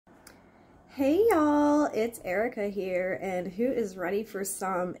Hey y'all, it's Erica here, and who is ready for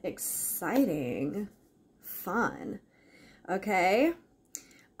some exciting fun? Okay,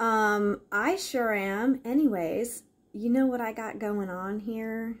 I sure am. Anyways, you know what I got going on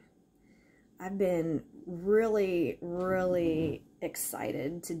here? I've been really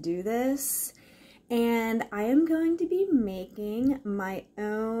excited to do this, and I am going to be making my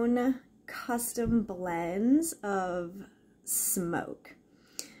own custom blends of smoke.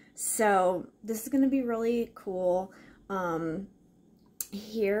 So this is going to be really cool.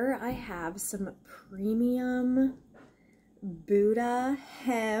 Here I have some premium Buddha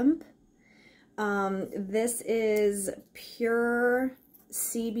hemp. This is pure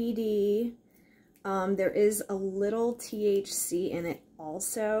CBD. There is a little THC in it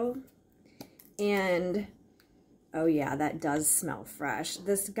also. And oh yeah, that does smell fresh.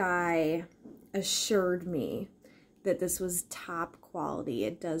 This guy assured me that this was top quality.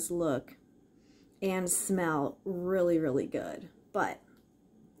 It does look and smell really good. But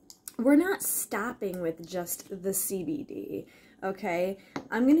we're not stopping with just the CBD, okay?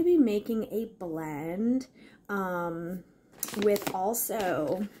 I'm going to be making a blend with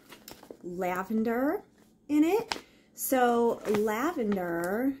also lavender in it. So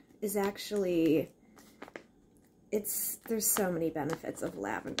lavender is actually... there's so many benefits of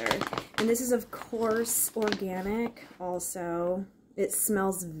lavender. And this is, of course, organic also. It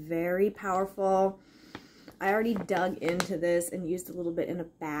smells very powerful. I already dug into this and used a little bit in a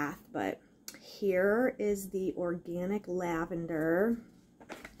bath, but here is the organic lavender.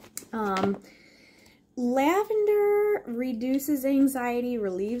 Lavender reduces anxiety,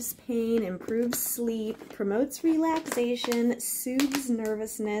 relieves pain, improves sleep, promotes relaxation, soothes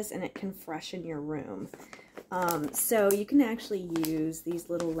nervousness, and it can freshen your room. So you can actually use these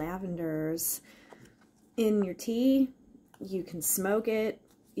little lavenders in your tea. You can smoke it.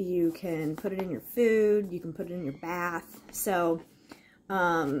 You can put it in your food. You can put it in your bath. So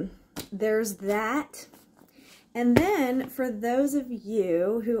there's that. And then for those of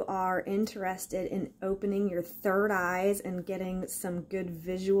you who are interested in opening your third eyes and getting some good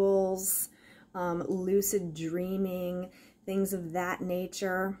visuals, lucid dreaming, things of that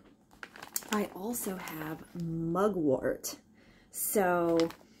nature, I also have mugwort. So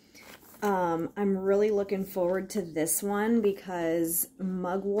I'm really looking forward to this one because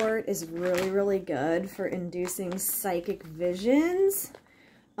mugwort is really good for inducing psychic visions.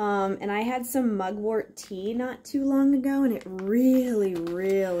 And I had some mugwort tea not too long ago, and it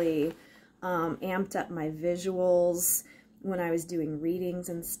really amped up my visuals when I was doing readings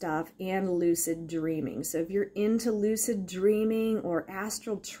and stuff, and lucid dreaming. So if you're into lucid dreaming or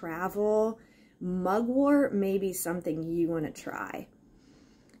astral travel, mugwort may be something you want to try.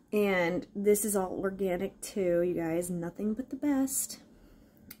 And this is all organic too, you guys, nothing but the best.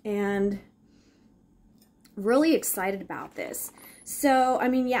 And really excited about this. So, I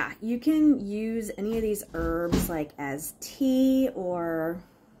mean, yeah, you can use any of these herbs like as tea or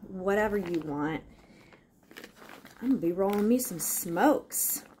whatever you want. I'm gonna be rolling me some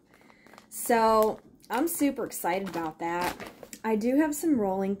smokes. So I'm super excited about that. I do have some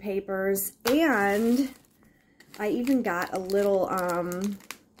rolling papers, and I even got a little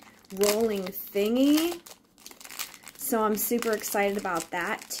rolling thingy. So I'm super excited about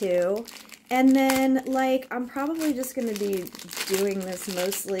that too. And then, like, I'm probably just gonna be doing this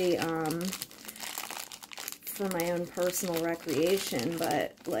mostly for my own personal recreation,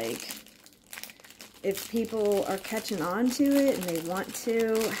 but like, if people are catching on to it and they want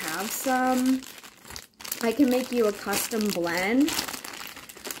to have some, I can make you a custom blend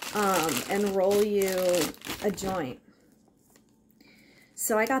and roll you a joint.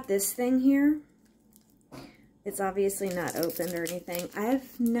 So I got this thing here. It's obviously not opened or anything.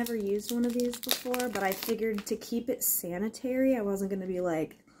 I've never used one of these before, but I figured to keep it sanitary, I wasn't going to be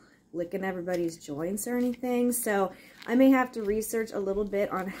like licking everybody's joints or anything. So I may have to research a little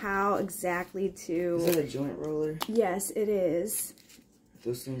bit on how exactly to... Is that a joint roller? Yes, it is.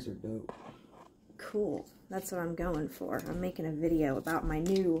 Those things are dope. Cool. That's what I'm going for. I'm making a video about my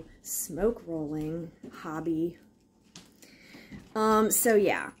new smoke rolling hobby. So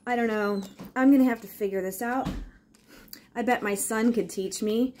yeah, I don't know. I'm going to have to figure this out. I bet my son could teach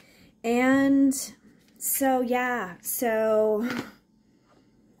me. And so yeah, so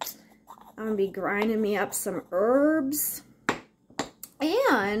I'm going to be grinding me up some herbs.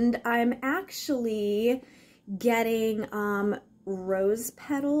 And I'm actually getting rose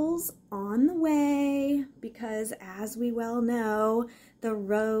petals on the way because, as we well know, the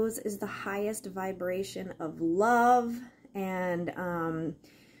rose is the highest vibration of love, and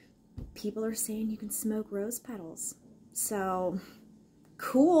people are saying you can smoke rose petals. So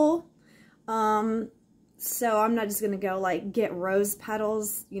cool. So I'm not just going to go like get rose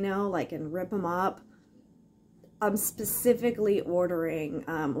petals, you know, like and rip them up. I'm specifically ordering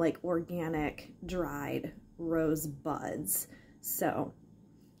like organic dried rose buds. So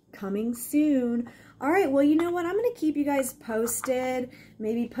coming soon. All right, well, you know what? I'm going to keep you guys posted.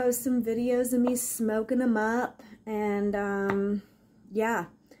 Maybe post some videos of me smoking them up. And yeah,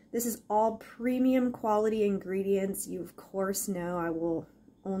 this is all premium quality ingredients. You, of course, know I will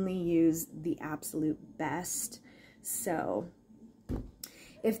only use the absolute best. So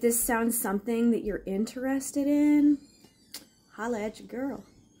if this sounds something that you're interested in, holla at your girl.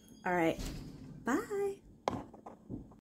 All right, bye.